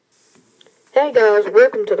Hey guys,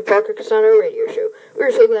 welcome to the Parker Casano Radio Show.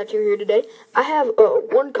 We're so glad you're here today. I have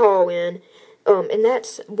one call in, and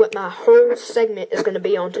that's what my whole segment is going to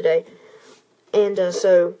be on today. And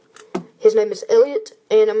so, his name is Elliot,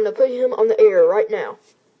 and I'm going to put him on the air right now.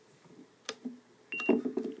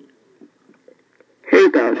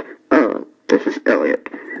 Hey guys, this is Elliot.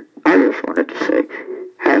 I just wanted to say,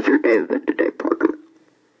 how's your day been today, Parker?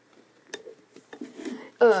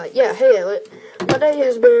 Yeah, hey Elliot. My day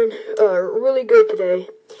has been really good today.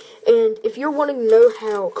 And if you're wanting to know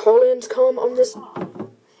how call-ins come on this,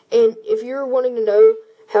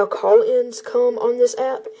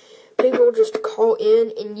 app, people just call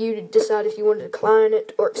in and you decide if you want to decline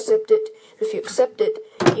it or accept it. If you accept it,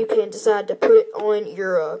 you can decide to put it on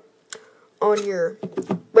your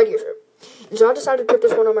radio show. And so I decided to put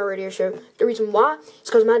this one on my radio show. The reason why is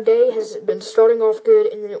because my day has been starting off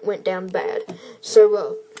good and then it went down bad.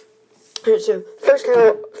 So first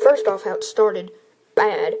off, how it started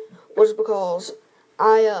bad was because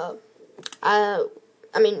how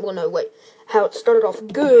it started off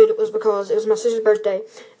good was because it was my sister's birthday.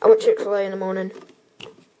 I went to Chick-fil-A in the morning.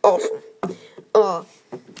 Awesome.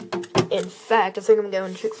 In fact, I think I'm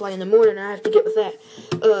going to Chick-fil-A in the morning, and I have to get with that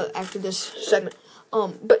after this segment.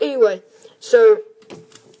 But anyway, so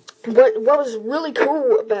what was really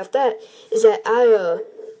cool about that is that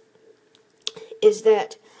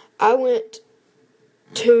I went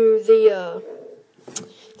to the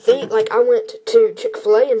I went to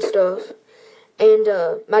Chick-fil-A and stuff, and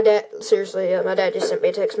my dad just sent me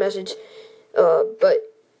a text message, but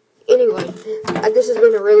anyway, this has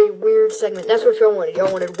been a really weird segment. That's what y'all wanted.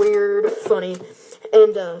 Y'all wanted weird, funny,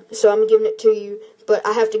 and so I'm giving it to you. But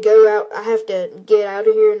I have to go out. I have to get out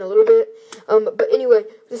of here in a little bit. But anyway,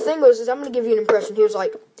 the thing is I'm gonna give you an impression. He was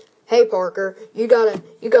like, "Hey Parker, you gotta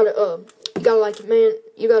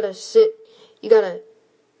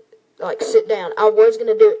sit down." I was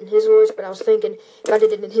gonna do it in his voice, but I was thinking if I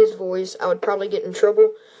did it in his voice, I would probably get in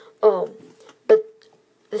trouble. But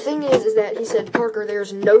the thing is that he said, "Parker,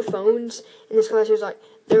 there's no phones in this class." He was like,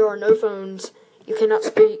 "There are no phones. You cannot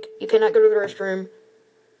speak. You cannot go to the restroom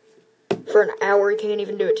for an hour. You can't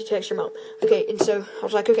even do it to text your mom." Okay, and so I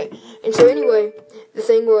was like, okay. And so anyway, the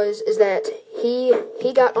thing is that he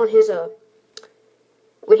got on his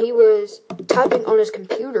when he was typing on his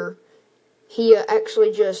computer, he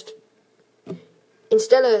actually just,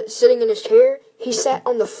 instead of sitting in his chair, he sat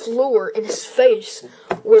on the floor and his face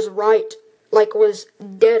was was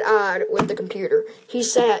dead-eyed with the computer. He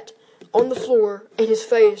sat on the floor and his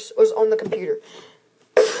face was on the computer.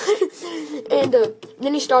 And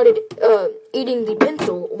then he started eating the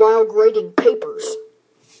pencil while grading papers.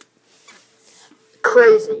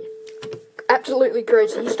 Crazy. Absolutely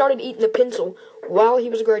crazy. He started eating the pencil while he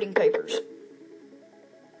was grading papers.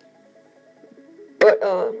 But,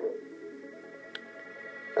 I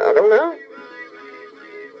don't know.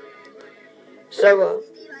 So,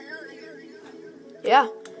 yeah.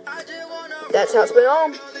 That's how it's been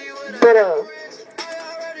on. But,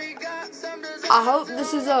 I hope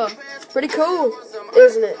this is, pretty cool,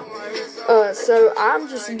 isn't it? So I'm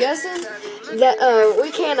just guessing that,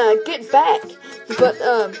 we can, get back. But,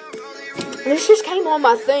 this just came on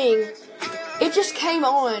my thing. It just came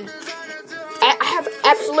on. I have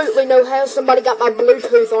absolutely no how somebody got my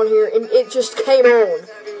Bluetooth on here, and it just came on.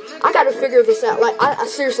 I gotta figure this out. I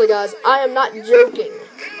seriously, guys, I am not joking.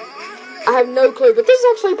 I have no clue, but this is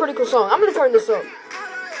actually a pretty cool song. I'm gonna turn this up.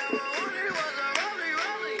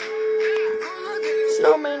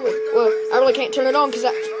 Snowman, well, I really can't turn it on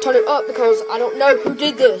turn it up because I don't know who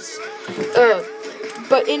did this.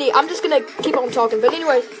 But I'm just gonna keep on talking. But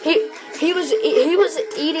anyway, he was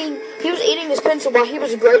eating his pencil while he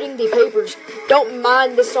was grading the papers. Don't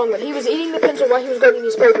mind this song, but he was eating the pencil while he was grading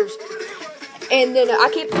his papers. And then I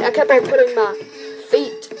kept on putting my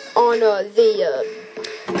feet on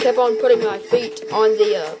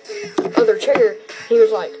the other chair. He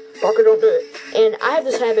was like, "Parker, don't do it." And I have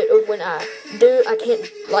this habit of when I do, I can't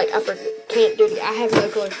do it. I have no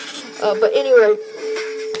clue. But anyway,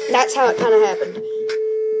 that's how it kind of happened.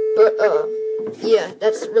 But, yeah,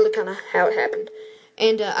 that's really kind of how it happened.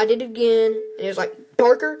 And, I did it again, and he was like,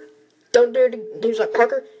 "Parker, don't do it." He was like,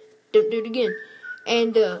 "Parker, don't do it again."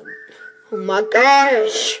 And, oh my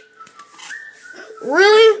gosh.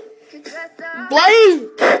 Really?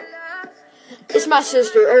 Blake! It's my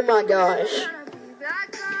sister, oh my gosh.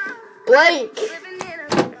 Blake!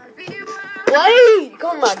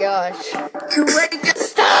 Oh my gosh.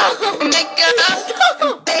 Stop!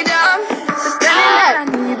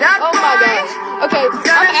 Oh my gosh. Okay,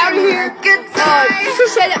 I'm out of here. Let's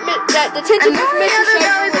just say that detention from Mr.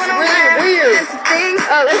 Shea was really weird.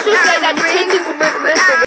 Let's just say that detention from Mr.